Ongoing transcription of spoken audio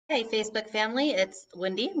Hey, Facebook family, it's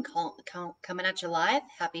Wendy. I'm coming at you live.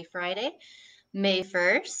 Happy Friday, May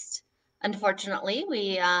 1st. Unfortunately,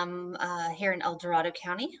 we here in El Dorado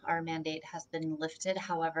County, our mandate has been lifted.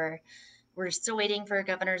 However, we're still waiting for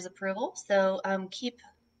governor's approval. So keep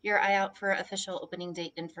your eye out for official opening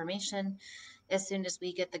date information. As soon as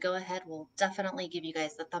we get the go ahead, we'll definitely give you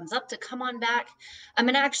guys the thumbs up to come on back. I'm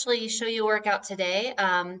going to actually show you a workout today.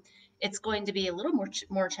 It's going to be a little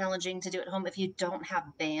more challenging to do at home if you don't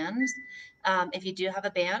have bands. If you do have a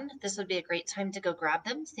band, this would be a great time to go grab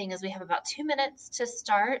them, seeing as we have about 2 minutes to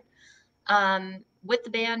start. With the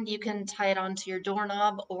band, you can tie it onto your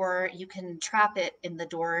doorknob or you can trap it in the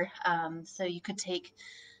door. So you could take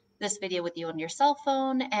this video with you on your cell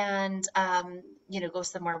phone and go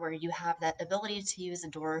somewhere where you have that ability to use a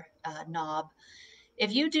door knob.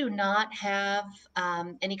 If you do not have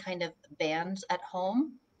any kind of bands at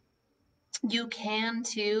home, you can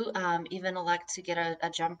too even elect to get a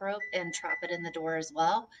jump rope and trap it in the door as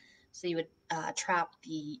well. So you would trap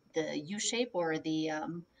the U shape or the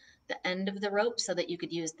end of the rope so that you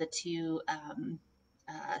could use the two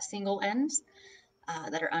single ends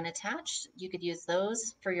that are unattached. You could use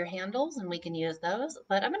those for your handles and we can use those.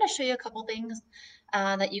 But I'm going to show you a couple things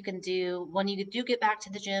that you can do when you do get back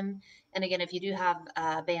to the gym. And again, if you do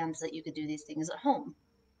have bands, that you could do these things at home.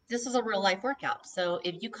 This is a real life workout. So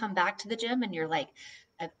if you come back to the gym and you're like,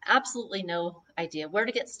 I have absolutely no idea where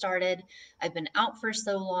to get started, I've been out for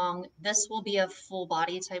so long, this will be a full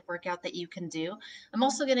body type workout that you can do. I'm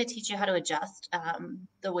also going to teach you how to adjust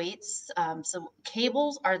the weights. So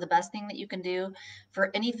cables are the best thing that you can do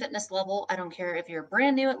for any fitness level. I don't care if you're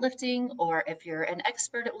brand new at lifting or if you're an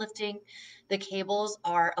expert at lifting. The cables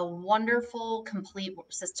are a wonderful, complete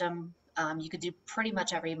system. You could do pretty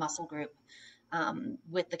much every muscle group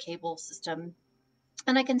with the cable system.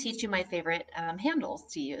 And I can teach you my favorite handles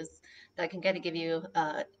to use that can kind of give you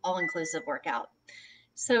all-inclusive workout.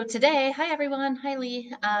 So today, hi everyone, hi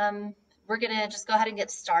Lee. We're gonna just go ahead and get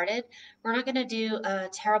started. We're not gonna do a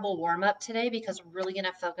terrible warm-up today because we're really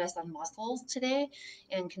gonna focus on muscles today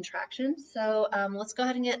and contractions. So let's go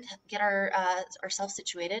ahead and get ourselves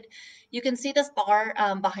situated. You can see this bar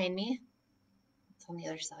behind me. It's on the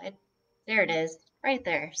other side. There it is, right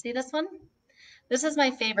there. See this one? This is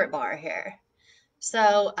my favorite bar here.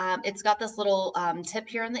 So it's got this little tip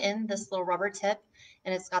here on the end, this little rubber tip,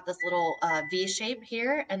 and it's got this little V shape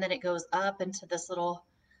here, and then it goes up into this little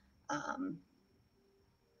um,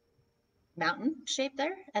 mountain shape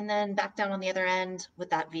there, and then back down on the other end with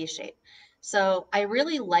that V shape. So I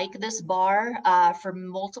really like this bar for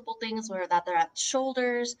multiple things, whether that they're at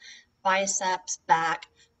shoulders, biceps, back.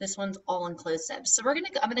 This one's all inclusive. So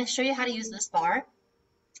I'm gonna show you how to use this bar.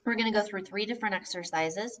 We're going to go through 3 different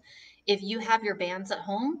exercises. If you have your bands at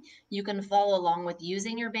home, you can follow along with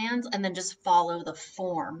using your bands and then just follow the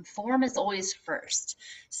form. Form is always first.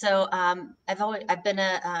 So I've been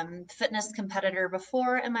a fitness competitor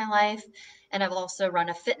before in my life, and I've also run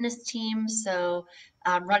a fitness team. So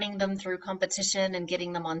running them through competition and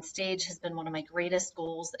getting them on stage has been one of my greatest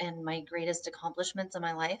goals and my greatest accomplishments in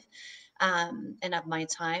my life and of my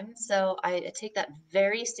time. So I take that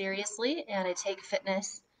very seriously, and I take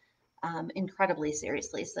fitness incredibly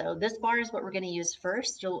seriously. So this bar is what we're going to use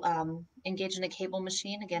first. You'll engage in a cable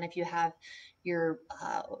machine. Again, if you have your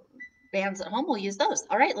bands at home, we'll use those.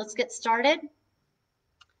 All right, let's get started.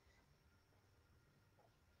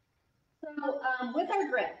 So with our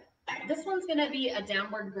grip, this one's going to be a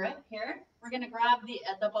downward grip here. We're going to grab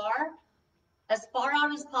the bar as far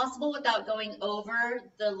out as possible without going over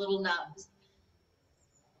the little nubs.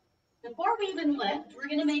 Before we even lift, we're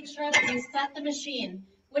going to make sure that we set the machine.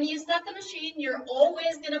 When you set the machine, you're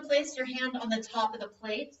always going to place your hand on the top of the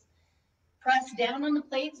plates. Press down on the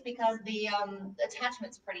plates because the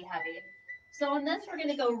attachment's pretty heavy. So on this, we're going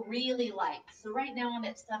to go really light. So right now I'm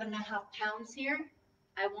at 7.5 pounds here.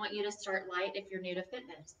 I want you to start light if you're new to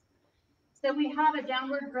fitness. So we have a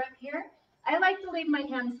downward grip here. I like to leave my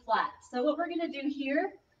hands flat. So what we're going to do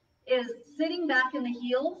here is sitting back in the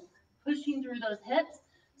heels, pushing through those hips.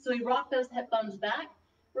 So we rock those hip bones back.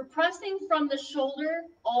 We're pressing from the shoulder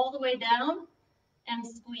all the way down and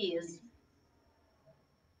squeeze.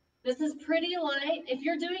 This is pretty light. If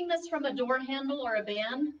you're doing this from a door handle or a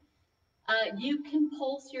band, you can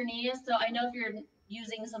pulse your knees. So I know if you're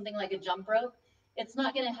using something like a jump rope, it's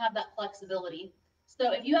not going to have that flexibility.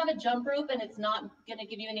 So if you have a jump rope and it's not going to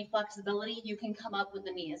give you any flexibility, you can come up with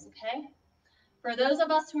the knees, okay? For those of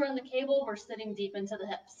us who are on the cable, we're sitting deep into the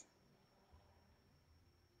hips.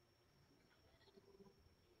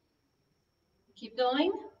 Keep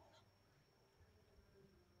going.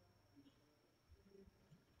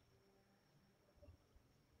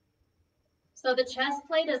 So the chest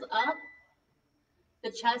plate is up,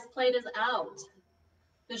 the chest plate is out.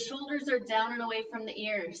 The shoulders are down and away from the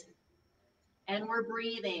ears. And we're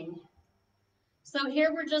breathing. So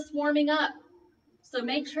here we're just warming up. So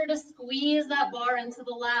make sure to squeeze that bar into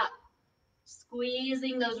the lap.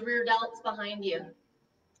 Squeezing those rear delts behind you.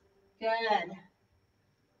 Good.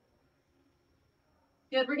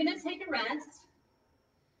 Good, we're gonna take a rest.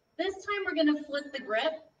 This time we're gonna flip the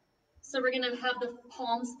grip. So we're gonna have the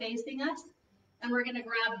palms facing us and we're gonna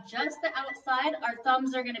grab just the outside. Our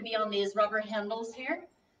thumbs are gonna be on these rubber handles here.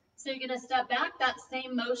 So you're gonna step back, that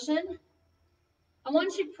same motion. I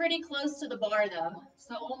want you pretty close to the bar though.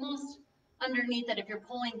 So almost underneath it. If you're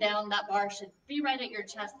pulling down, that bar should be right at your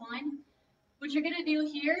chest line. What you're gonna do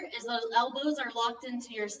here is those elbows are locked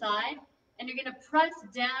into your side and you're gonna press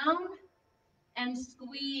down and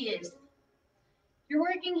squeeze. You're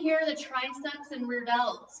working here the triceps and rear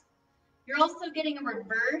delts. You're also getting a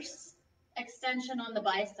reverse extension on the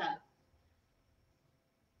bicep.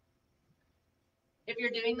 If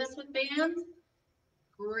you're doing this with bands,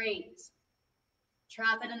 great.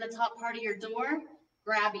 Trap it in the top part of your door,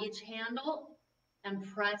 grab each handle, and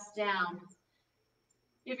press down.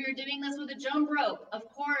 If you're doing this with a jump rope, of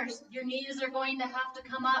course, your knees are going to have to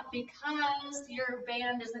come up because your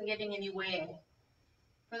band isn't giving any way.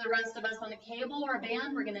 For the rest of us on a cable or a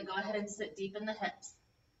band, we're gonna go ahead and sit deep in the hips.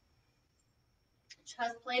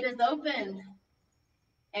 Chest plate is open,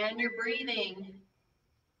 and you're breathing.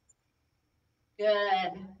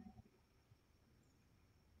 Good.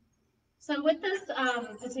 So with this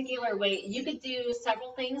particular weight, you could do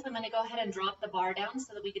several things. I'm gonna go ahead and drop the bar down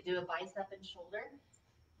so that we could do a bicep and shoulder.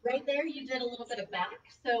 Right there, you did a little bit of back.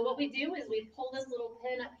 So what we do is we pull this little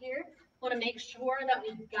pin up here. Want to make sure that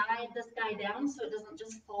we guide this guy down so it doesn't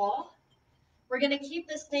just fall. We're going to keep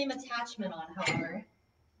the same attachment on, however.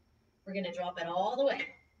 We're going to drop it all the way.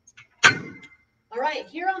 All right,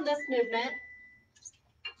 here on this movement,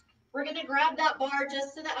 we're going to grab that bar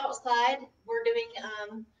just to the outside. We're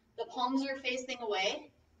doing, the palms are facing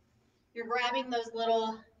away. You're grabbing those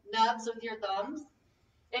little nubs with your thumbs.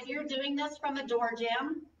 If you're doing this from a door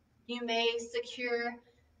jam, you may secure,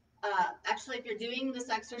 actually if you're doing this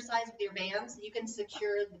exercise with your bands, you can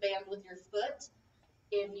secure the band with your foot.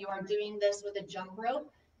 If you are doing this with a jump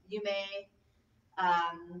rope, you may,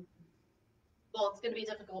 well, it's going to be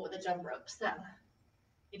difficult with a jump rope. So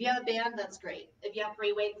if you have a band, that's great. If you have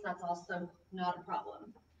free weights, that's also not a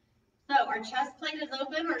problem. So our chest plate is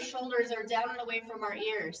open, our shoulders are down and away from our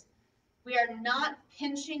ears. We are not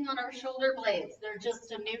pinching on our shoulder blades. They're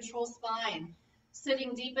just a neutral spine.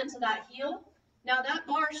 Sitting deep into that heel. Now that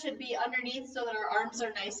bar should be underneath so that our arms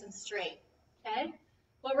are nice and straight, okay?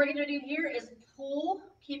 What we're gonna do here is pull,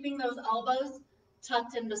 keeping those elbows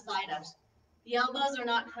tucked in beside us. The elbows are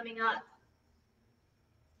not coming up.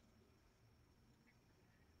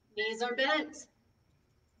 Knees are bent.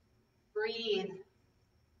 Breathe.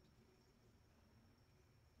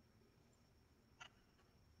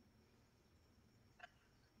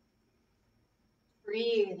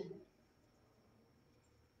 Breathe.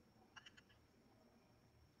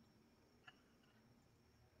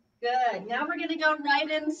 Good. Now we're going to go right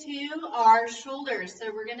into our shoulders.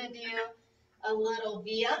 So we're going to do a little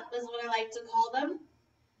V-up, is what I like to call them.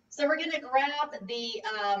 So we're going to grab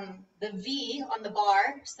the V on the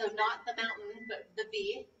bar, so not the mountain, but the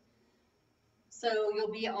V. So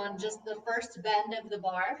you'll be on just the first bend of the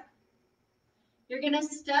bar. You're going to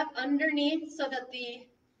step underneath so that the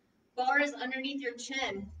bar is underneath your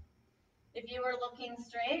chin. If you were looking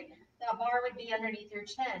straight, that bar would be underneath your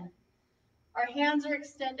chin. Our hands are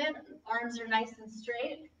extended, arms are nice and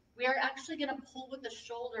straight. We are actually going to pull with the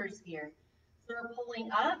shoulders here. So we're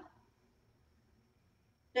pulling up.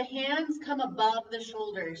 The hands come above the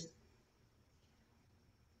shoulders.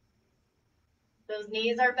 Those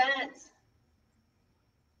knees are bent.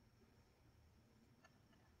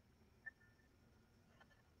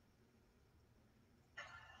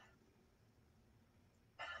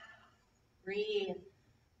 Breathe.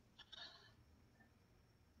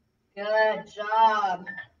 Good job.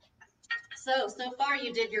 So far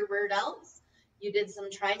you did your rear delts, you did some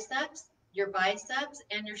triceps, your biceps,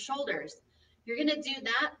 and your shoulders. You're going to do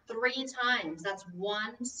that 3 times. That's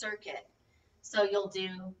one circuit. So you'll do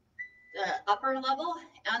the upper level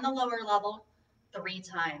and the lower level 3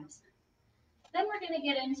 times. Then we're going to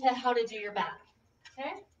get into how to do your back,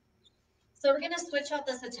 okay? So we're going to switch out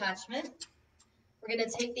this attachment. We're going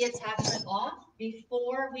to take the attachment off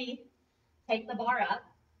before we take the bar up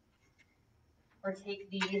or take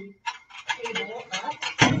the cable up.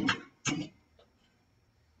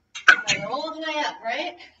 And all the way up,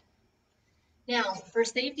 right? Now, for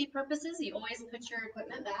safety purposes, you always put your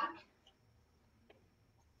equipment back.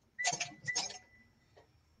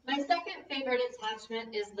 favorite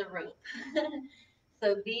attachment is the rope.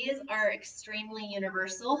 So these are extremely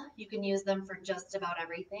universal. You can use them for just about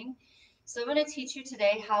everything. So I'm going to teach you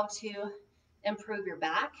today how to improve your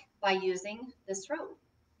back by using this rope.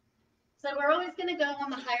 So we're always going to go on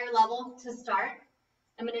the higher level to start.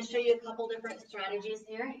 I'm going to show you a couple different strategies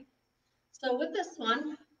here. So with this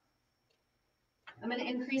one, I'm going to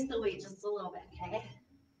increase the weight just a little bit, okay?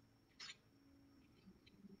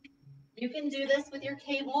 You can do this with your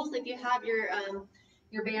cables if you have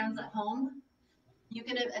your bands at home. You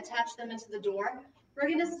can attach them into the door. We're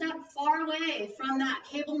going to step far away from that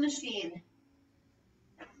cable machine.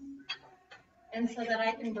 And so that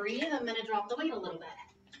I can breathe, I'm going to drop the weight a little bit.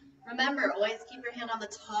 Remember, always keep your hand on the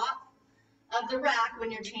top of the rack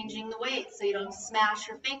when you're changing the weight so you don't smash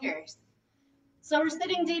your fingers. So we're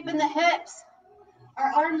sitting deep in the hips.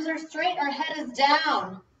 Our arms are straight, our head is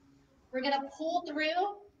down. We're going to pull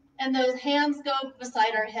through and those hands go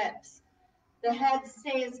beside our hips. The head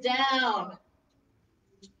stays down.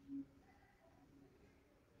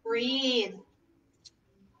 Breathe.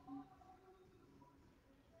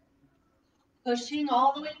 Pushing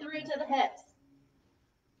all the way through to the hips.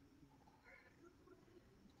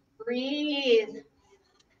 Breathe.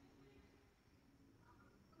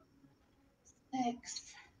 6,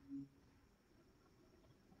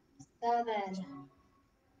 7,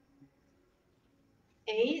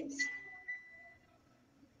 8,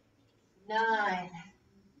 9.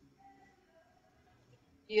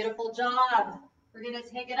 Beautiful job. We're going to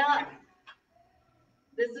take it up.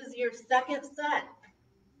 This is your second set,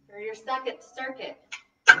 or your second circuit.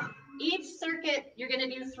 Each circuit you're going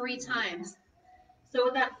to do 3 times. So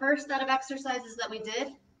with that first set of exercises that we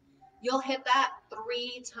did, you'll hit that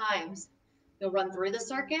 3 times. You'll run through the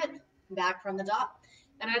circuit, back from the dot.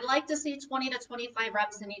 And I'd like to see 20 to 25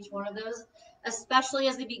 reps in each one of those, especially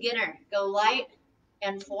as a beginner. Go light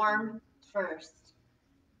and form first.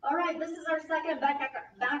 All right, this is our second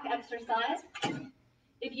back exercise.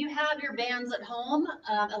 If you have your bands at home,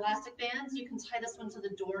 elastic bands, you can tie this one to the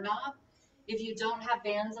doorknob. If you don't have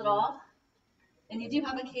bands at all, and you do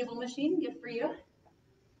have a cable machine, good for you.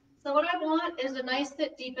 So what I want is a nice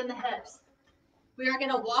sit deep in the hips. We are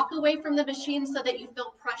going to walk away from the machine so that you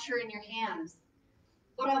feel pressure in your hands.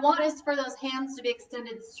 What I want is for those hands to be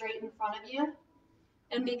extended straight in front of you.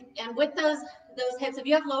 And with those hips, if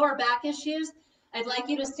you have lower back issues, I'd like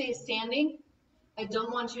you to stay standing. I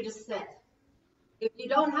don't want you to sit. If you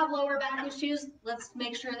don't have lower back issues, let's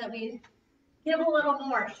make sure that we give a little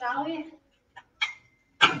more, shall we?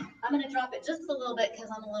 I'm going to drop it just a little bit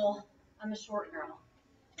because I'm a short girl.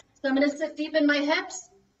 So I'm going to sit deep in my hips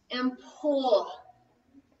and pull.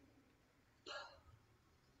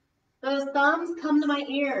 Those thumbs come to my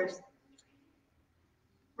ears.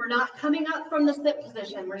 We're not coming up from the sit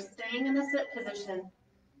position. We're staying in the sit position.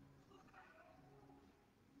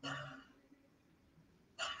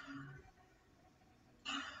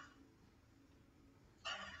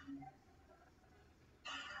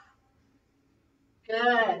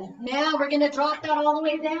 Good. Now we're going to drop that all the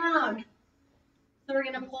way down. So we're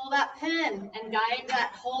going to pull that pin and guide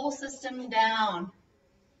that whole system down.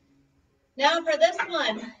 Now for this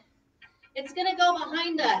one, it's going to go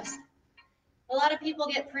behind us. A lot of people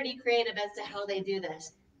get pretty creative as to how they do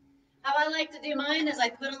this. How I like to do mine is I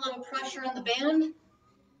put a little pressure on the band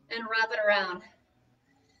and wrap it around.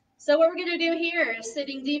 So what we're going to do here is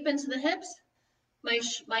sitting deep into the hips.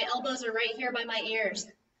 My elbows are right here by my ears,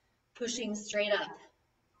 pushing straight up.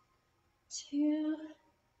 2,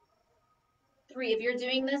 3. If you're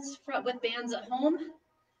doing this with bands at home,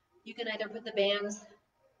 you can either put the bands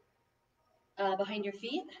behind your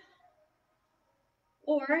feet,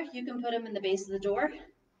 or you can put them in the base of the door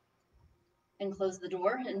and close the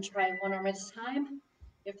door and try one arm at a time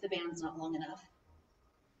if the band's not long enough.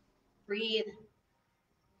 Breathe.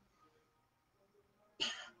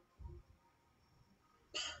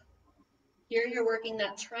 Here you're working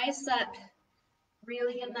that tricep,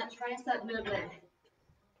 really getting that tricep movement.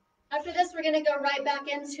 After this, we're going to go right back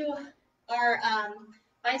into our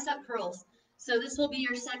bicep curls. So this will be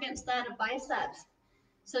your second set of biceps.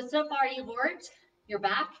 So far you've worked your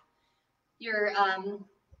back, your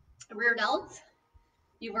rear delts,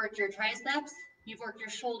 you've worked your triceps, you've worked your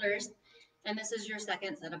shoulders, and this is your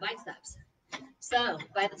second set of biceps. So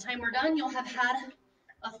by the time we're done, you'll have had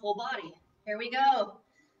a full body. Here we go.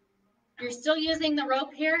 You're still using the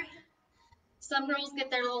rope here. Some girls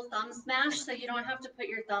get their little thumbs smashed, so you don't have to put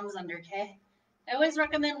your thumbs under, okay? I always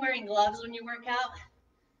recommend wearing gloves when you work out,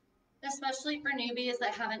 especially for newbies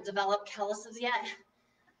that haven't developed calluses yet.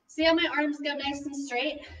 See how my arms go nice and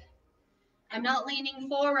straight? I'm not leaning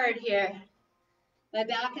forward here. My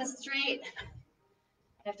back is straight.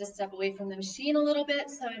 I have to step away from the machine a little bit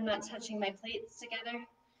so I'm not touching my plates together.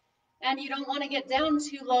 And you don't want to get down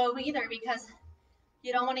too low either because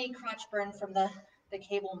you don't want to eat crotch burn from the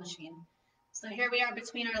cable machine. So here we are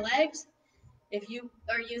between our legs. If you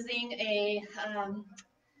are using a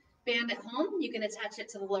band at home, you can attach it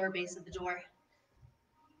to the lower base of the door.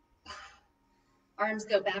 Arms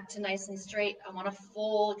go back to nice and straight. I want a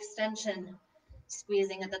full extension,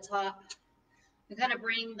 squeezing at the top. You kind of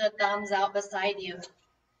bring the thumbs out beside you.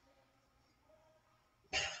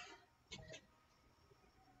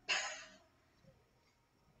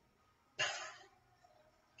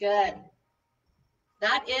 Good.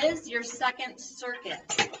 That is your second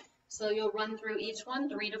circuit. So you'll run through each one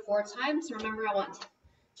 3 to 4 times. Remember, I want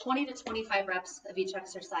 20 to 25 reps of each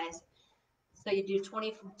exercise. So you do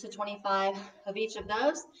 20 to 25 of each of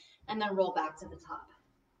those, and then roll back to the top.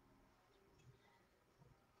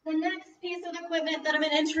 The next piece of equipment that I'm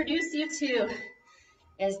going to introduce you to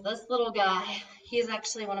is this little guy. He's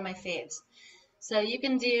actually one of my faves. So you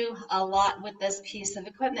can do a lot with this piece of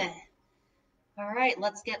equipment. All right,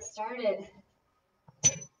 let's get started.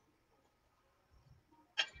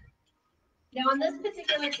 Now on this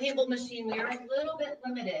particular cable machine, we are a little bit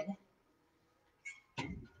limited.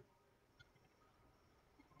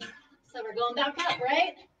 So we're going back up,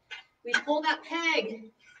 right? We pull that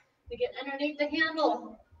peg. We get underneath the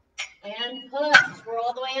handle and push. We're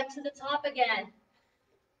all the way up to the top again.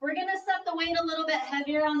 We're gonna set the weight a little bit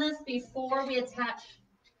heavier on this before we attach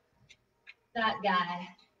that guy.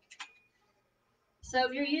 So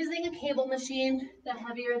if you're using a cable machine, the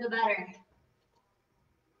heavier the better.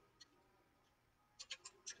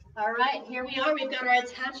 All right, here we are. We've got our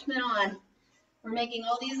attachment on. We're making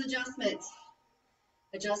all these adjustments.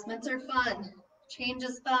 Adjustments are fun. Change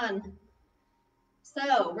is fun.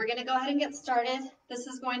 So we're gonna go ahead and get started. This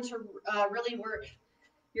is going to really work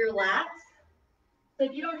your lats. So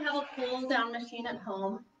if you don't have a pull down machine at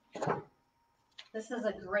home, this is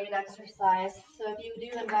a great exercise. So if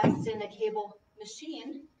you do invest in a cable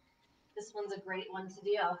machine, this one's a great one to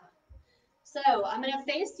do. So I'm gonna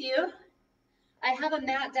face you. I have a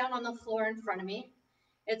mat down on the floor in front of me.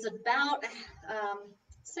 It's about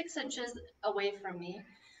 6 inches away from me.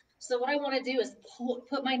 So what I wanna do is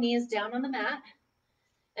put my knees down on the mat,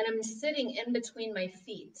 and I'm sitting in between my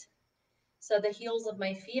feet. So the heels of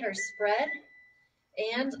my feet are spread,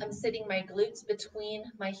 and I'm sitting my glutes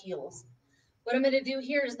between my heels. What I'm gonna do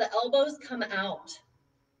here is the elbows come out,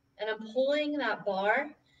 and I'm pulling that bar.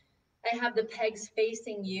 I have the pegs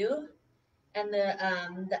facing you, and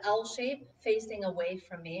the L shape facing away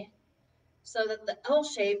from me, so that the L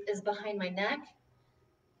shape is behind my neck,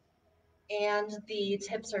 and the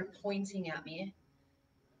tips are pointing at me.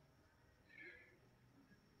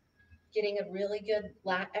 Getting a really good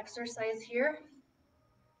lat exercise here.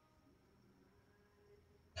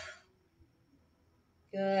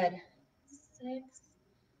 Good. 6,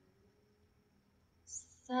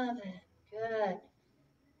 7, good.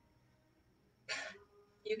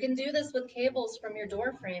 You can do this with cables from your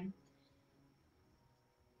door frame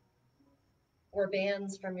or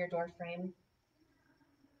bands from your door frame.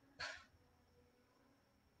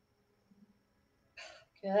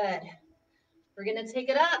 Good. We're gonna take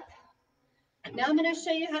it up. Now I'm gonna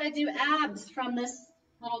show you how to do abs from this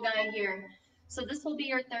little guy here. So this will be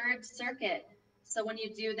your third circuit. So when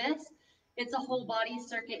you do this, it's a whole body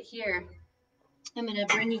circuit here. I'm gonna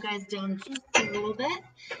bring you guys down just a little bit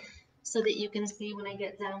so that you can see when I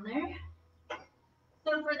get down there.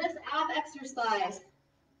 So for this ab exercise,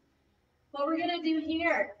 what we're gonna do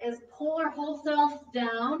here is pull our whole self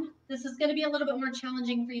down. This is gonna be a little bit more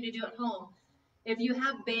challenging for you to do at home. If you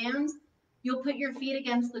have bands, you'll put your feet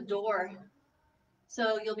against the door.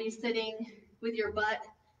 So you'll be sitting with your butt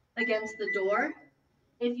against the door.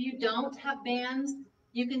 If you don't have bands,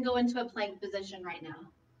 you can go into a plank position right now.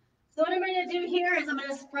 So what I'm gonna do here is I'm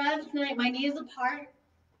gonna spread my knees apart.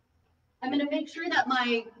 I'm gonna make sure that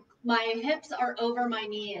my hips are over my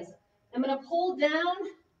knees. I'm gonna pull down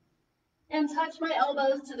and touch my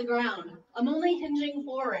elbows to the ground. I'm only hinging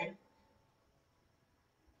forward.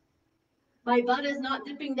 My butt is not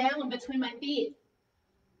dipping down between my feet.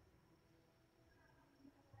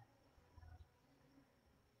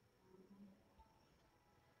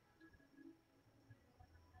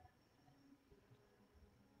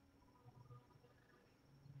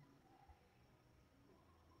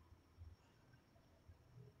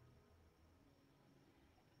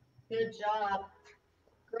 Good job.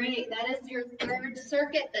 Great, that is your third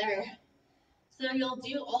circuit there. So you'll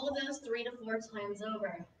do all of those 3 to 4 times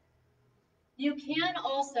over. You can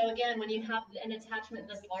also, again, when you have an attachment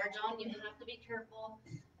this large on, you have to be careful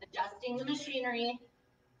adjusting the machinery.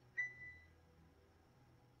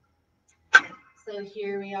 So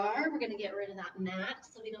here we are. We're going to get rid of that mat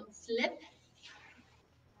so we don't slip.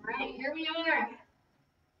 All right, here we are.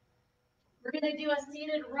 We're going to do a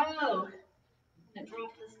seated row. I'm going to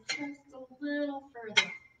drop this just a little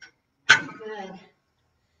further. Good.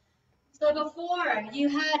 So before you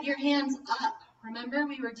had your hands up, remember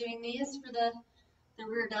we were doing these for the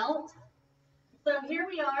rear delt? So here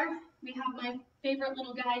we are. We have my favorite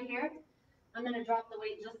little guy here. I'm going to drop the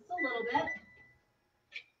weight just a little bit.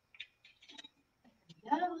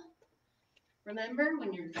 There we go. Remember,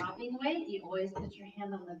 when you're dropping weight, you always put your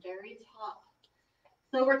hand on the very top.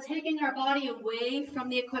 So we're taking our body away from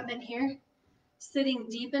the equipment here, sitting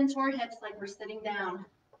deep into our hips like we're sitting down.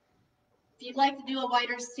 If you'd like to do a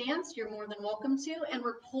wider stance, you're more than welcome to. And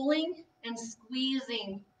we're pulling and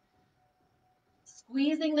squeezing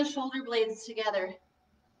the shoulder blades together.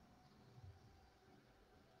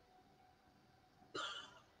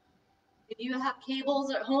 If you have cables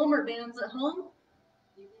at home or bands at home,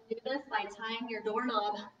 you can do this by tying your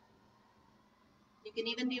doorknob. You can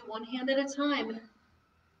even do one hand at a time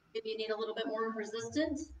if you need a little bit more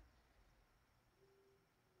resistance.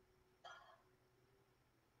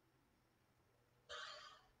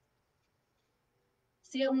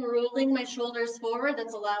 See, I'm rolling my shoulders forward.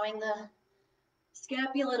 That's allowing the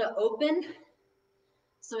scapula to open.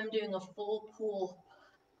 So I'm doing a full pull.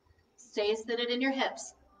 Stay seated in your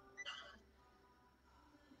hips.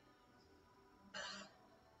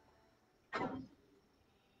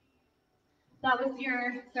 That was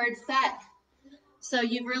your third set. So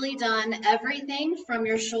you've really done everything from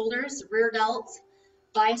your shoulders, rear delts,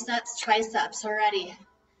 biceps, triceps already.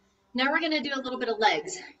 Now we're going to do a little bit of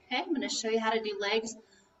legs. Okay, I'm going to show you how to do legs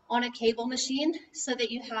on a cable machine so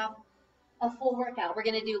that you have a full workout. We're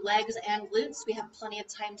going to do legs and glutes. We have plenty of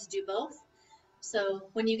time to do both. So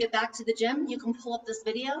when you get back to the gym, you can pull up this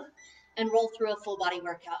video and roll through a full body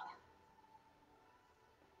workout.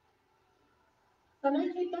 So I'm going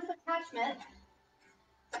to keep this attachment.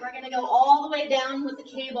 We're going to go all the way down with the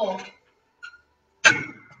cable.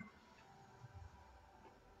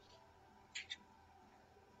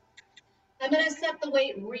 I'm going to set the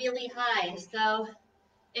weight really high. So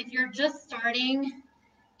if you're just starting,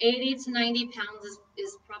 80 to 90 pounds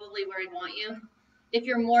is probably where I'd want you. If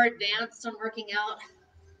you're more advanced on working out,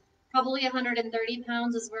 probably 130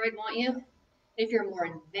 pounds is where I'd want you. If you're more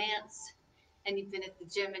advanced and you've been at the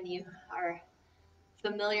gym and you are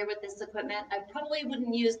familiar with this equipment, I probably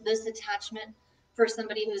wouldn't use this attachment for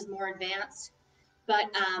somebody who's more advanced, but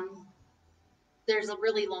there's a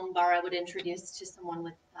really long bar I would introduce to someone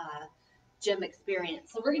with gym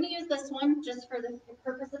experience. So we're going to use this one just for the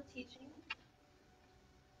purpose of teaching.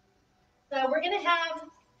 So we're going to have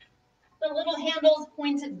the little handles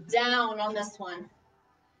pointed down on this one.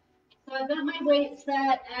 So I've got my weight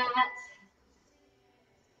set at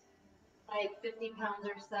like 50 pounds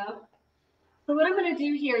or so. So what I'm going to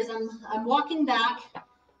do here is I'm walking back.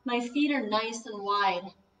 My feet are nice and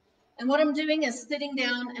wide. And what I'm doing is sitting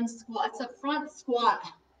down and squat. It's a front squat.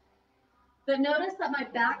 But notice that my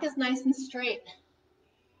back is nice and straight.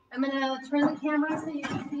 I'm going to turn the camera so you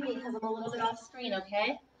can see me because I'm a little bit off screen,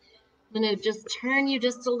 okay? I'm going to just turn you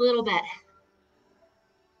just a little bit.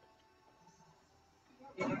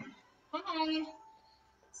 Hi.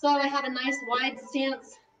 So I have a nice wide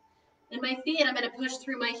stance in my feet. I'm going to push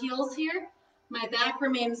through my heels here. My back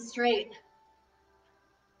remains straight.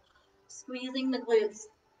 Squeezing the glutes.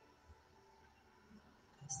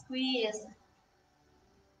 Squeeze.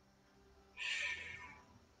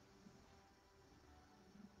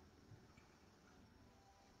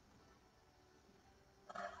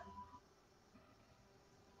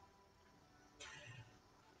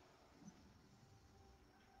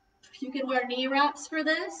 You can wear knee wraps for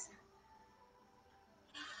this.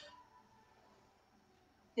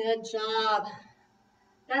 Good job.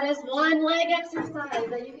 That is one leg exercise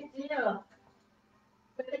that you can do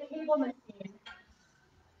with the cable machine.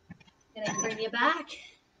 Gonna bring you back.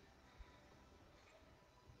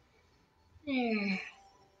 There.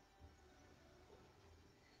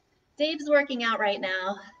 Dave's working out right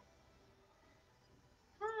now.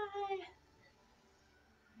 Hi.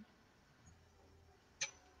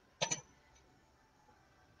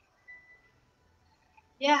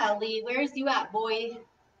 Yeah, Lee, where's you at, boy?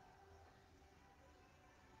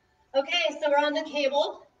 Okay, so we're on the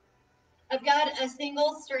cable. I've got a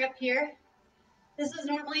single stirrup here. This is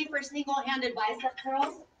normally for single-handed bicep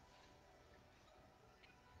curls.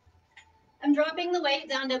 I'm dropping the weight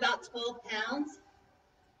down to about 12 pounds.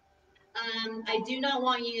 I do not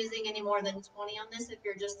want you using any more than 20 on this if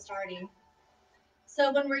you're just starting.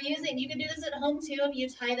 So when we're using, you can do this at home too. If you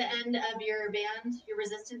tie the end of your band, your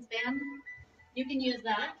resistance band, you can use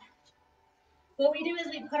that. What we do is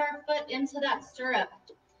we put our foot into that stirrup.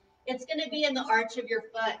 It's going to be in the arch of your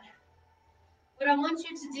foot. What I want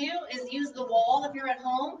you to do is use the wall if you're at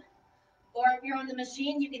home, or if you're on the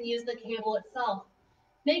machine, you can use the cable itself.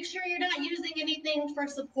 Make sure you're not using anything for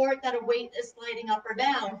support that a weight is sliding up or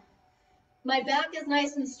down. My back is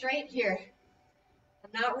nice and straight here.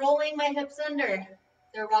 I'm not rolling my hips under.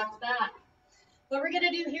 They're rocked back. What we're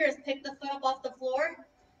going to do here is pick the foot up off the floor.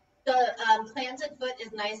 The planted foot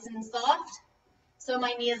is nice and soft, so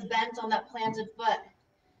my knee is bent on that planted foot.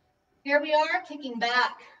 Here we are, kicking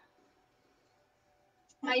back.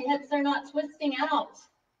 My hips are not twisting out.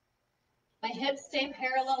 My hips stay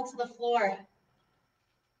parallel to the floor.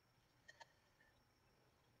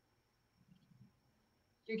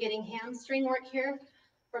 You're getting hamstring work here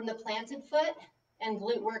from the planted foot and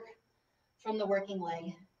glute work from the working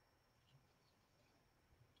leg.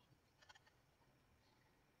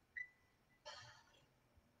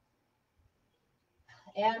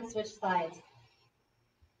 And switch sides.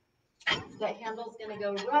 That handle's going to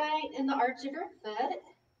go right in the arch of your foot.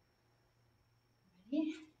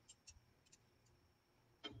 Ready?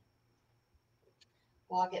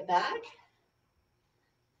 Walk it back.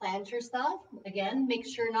 Plant yourself. Again, make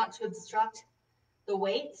sure not to obstruct the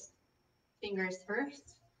weights. Fingers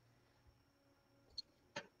first.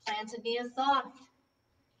 Planted knee is soft.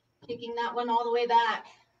 Kicking that one all the way back.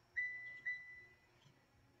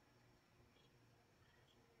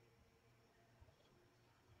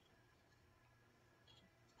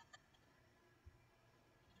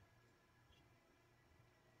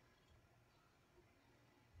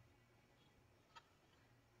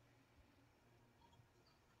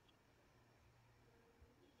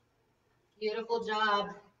 Beautiful job.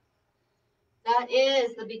 That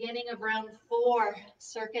is the beginning of round 4,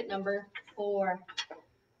 circuit number 4.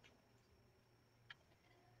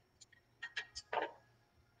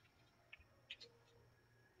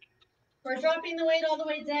 We're dropping the weight all the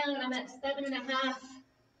way down. I'm at 7.5.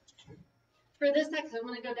 For this next, I'm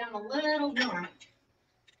going to go down a little more.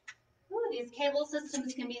 Ooh, these cable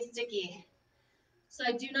systems can be sticky. So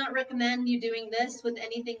I do not recommend you doing this with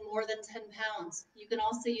anything more than 10 pounds. You can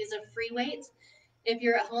also use a free weight if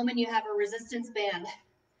you're at home and you have a resistance band.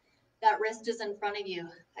 That wrist is in front of you.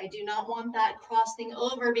 I do not want that crossing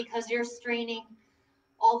over because you're straining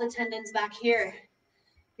all the tendons back here.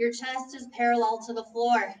 Your chest is parallel to the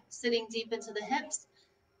floor, sitting deep into the hips,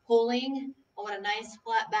 pulling. I want a nice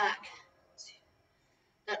flat back.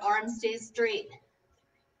 That arm stays straight.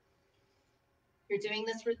 If you're doing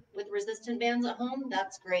this with resistant bands at home,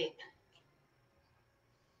 that's great.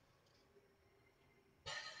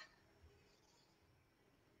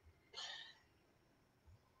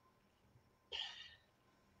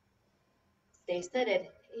 Stay seated.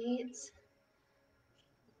 8,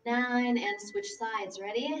 9, and switch sides.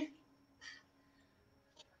 Ready?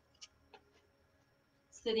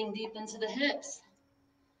 Sitting deep into the hips.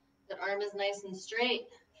 The arm is nice and straight.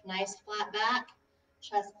 Nice flat back.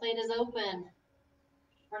 Chest plate is open.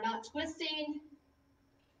 We're not twisting.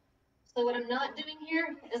 So what I'm not doing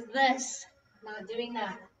here is this. I'm not doing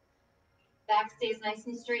that. Back stays nice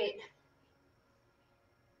and straight.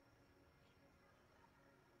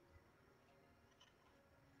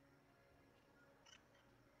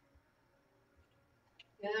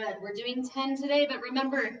 Good. We're doing 10 today, but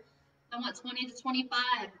remember, I want 20 to 25.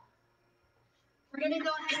 We're going to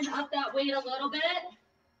go ahead and up that weight a little bit.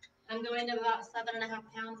 I'm going to about 7.5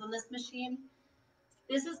 pounds on this machine.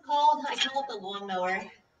 This is called, I call it the lawnmower.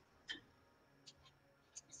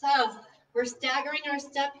 So we're staggering our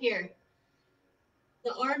step here.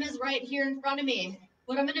 The arm is right here in front of me.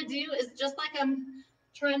 What I'm going to do is just like I'm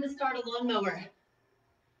trying to start a lawnmower.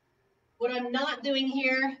 What I'm not doing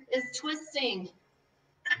here is twisting.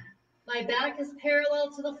 My back is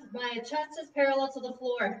parallel to my chest is parallel to the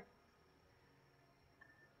floor.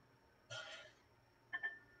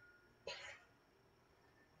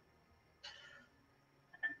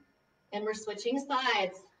 And we're switching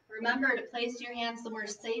sides. Remember to place your hands somewhere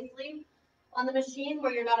safely on the machine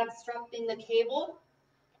where you're not obstructing the cable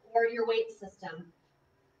or your weight system.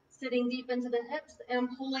 Sitting deep into the hips and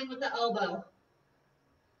pulling with the elbow.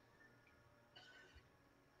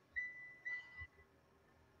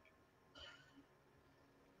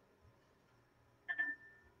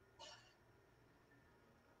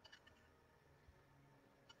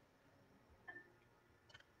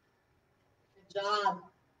 Good job.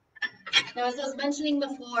 Now, as I was mentioning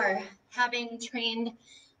before, having trained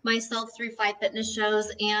myself through 5 fitness shows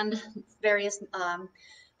and various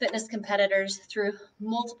fitness competitors through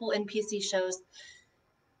multiple NPC shows,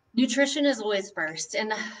 nutrition is always first.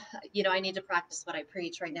 And, I need to practice what I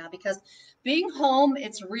preach right now because being home,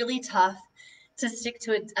 it's really tough to stick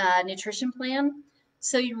to a nutrition plan.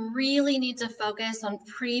 So you really need to focus on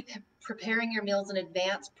preparing your meals in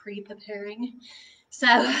advance, pre-preparing. So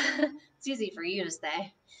it's easy for you to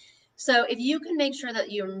say. So if you can make sure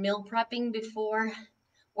that you're meal prepping before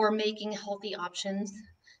or making healthy options,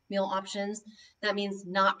 meal options, that means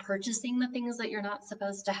not purchasing the things that you're not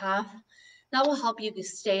supposed to have. That will help you to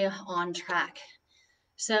stay on track.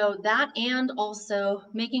 So that, and also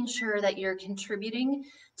making sure that you're contributing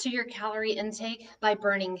to your calorie intake by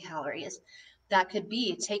burning calories. That could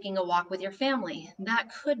be taking a walk with your family. That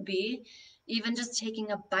could be even just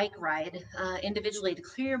taking a bike ride individually to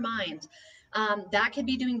clear your mind. That could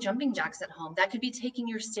be doing jumping jacks at home. That could be taking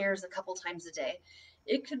your stairs a couple times a day.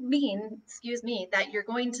 It could mean, excuse me, that you're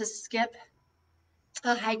going to skip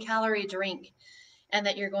a high calorie drink and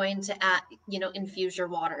that you're going to add, infuse your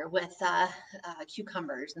water with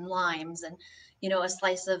cucumbers and limes and, a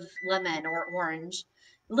slice of lemon or orange.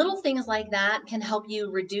 Little things like that can help you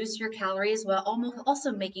reduce your calories while almost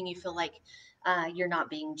also making you feel like you're not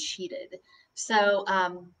being cheated. So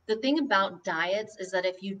the thing about diets is that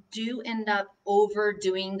if you do end up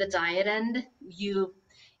overdoing the diet end, you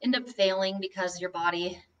end up failing because your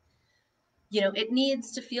body it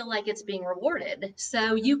needs to feel like it's being rewarded.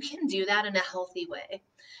 So you can do that in a healthy way.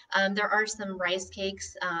 There are some rice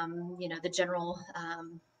cakes, the general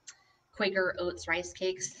Quaker Oats rice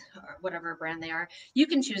cakes, or whatever brand they are. You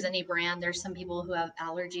can choose any brand. There's some people who have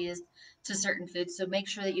allergies to certain foods, so make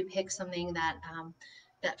sure that you pick something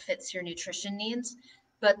that fits your nutrition needs.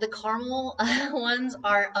 But the caramel ones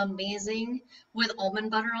are amazing with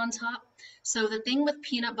almond butter on top. So the thing with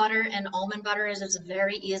peanut butter and almond butter is it's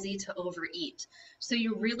very easy to overeat. So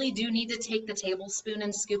you really do need to take the tablespoon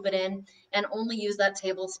and scoop it in and only use that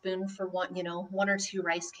tablespoon for one or two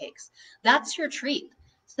rice cakes. That's your treat.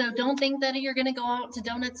 So don't think that you're going to go out to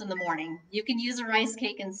donuts in the morning. You can use a rice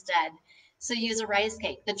cake instead. So use a rice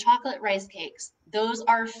cake. The chocolate rice cakes, those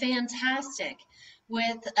are fantastic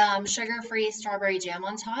with sugar-free strawberry jam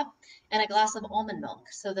on top and a glass of almond milk.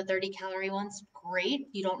 So the 30-calorie one's great.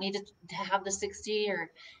 You don't need to have the 60 or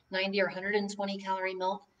 90 or 120 calorie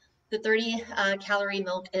milk. The 30 calorie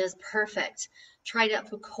milk is perfect. Try to,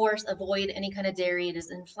 of course, avoid any kind of dairy. It is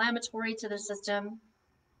inflammatory to the system.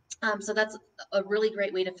 So that's a really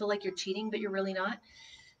great way to feel like you're cheating, but you're really not.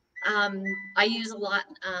 I use a lot.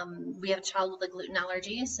 We have a child with a gluten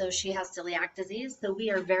allergy, so she has celiac disease. So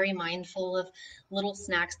we are very mindful of little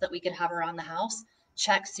snacks that we could have around the house.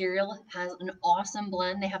 Check cereal has an awesome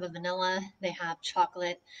blend. They have a vanilla, they have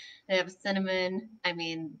chocolate, they have cinnamon. I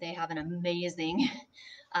mean, they have an amazing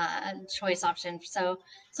choice option. So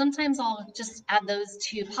sometimes I'll just add those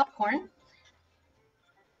to popcorn.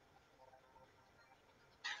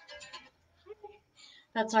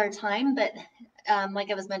 That's our time, but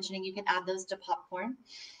like I was mentioning, you can add those to popcorn.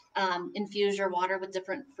 Infuse your water with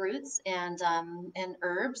different fruits and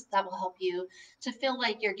herbs. That will help you to feel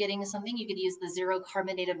like you're getting something. You could use the zero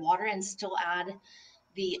carbonated water and still add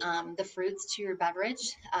the fruits to your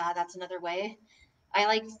beverage. That's another way. I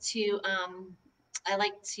like to I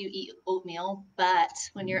like to eat oatmeal, but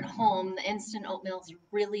when you're at home, the instant oatmeal is a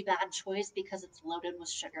really bad choice because it's loaded with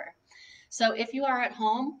sugar. So if you are at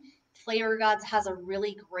home, Flavor Gods has a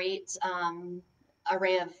really great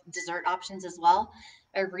array of dessert options as well.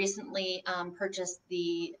 I recently purchased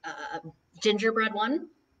the gingerbread one,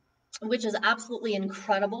 which is absolutely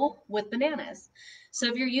incredible with bananas. So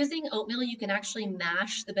if you're using oatmeal, you can actually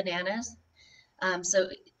mash the bananas. So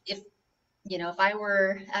if if I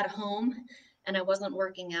were at home and I wasn't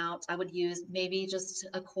working out, I would use maybe just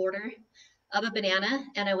a quarter of a banana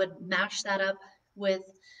and I would mash that up with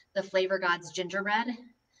the Flavor Gods gingerbread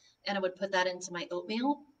and I would put that into my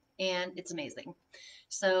oatmeal and it's amazing.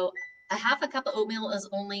 So a half a cup of oatmeal is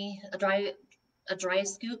only a dry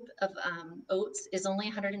scoop of oats is only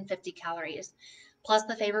 150 calories. Plus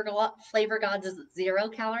the Flavor Gods is 0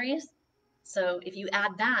 calories. So if you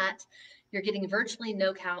add that, you're getting virtually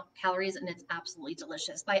no calories and it's absolutely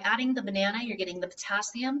delicious. By adding the banana, you're getting the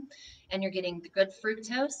potassium and you're getting the good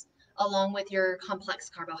fructose along with your complex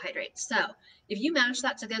carbohydrates. So if you mash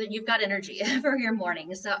that together, you've got energy for your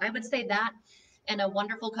morning. So I would say that and a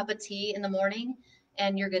wonderful cup of tea in the morning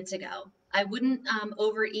and you're good to go. I wouldn't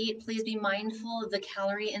overeat. Please be mindful of the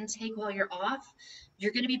calorie intake while you're off.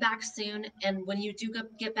 You're going to be back soon. And when you do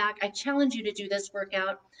get back, I challenge you to do this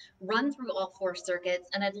workout, run through all 4 circuits.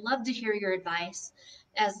 And I'd love to hear your advice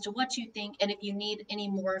as to what you think. And if you need any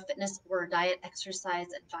more fitness or diet exercise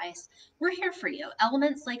advice, we're here for you.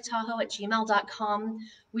 elementslaketahoe@gmail.com.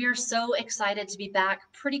 We are so excited to be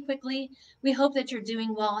back pretty quickly. We hope that you're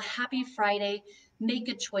doing well. Happy Friday. Make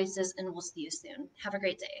good choices, and we'll see you soon. Have a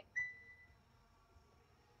great day.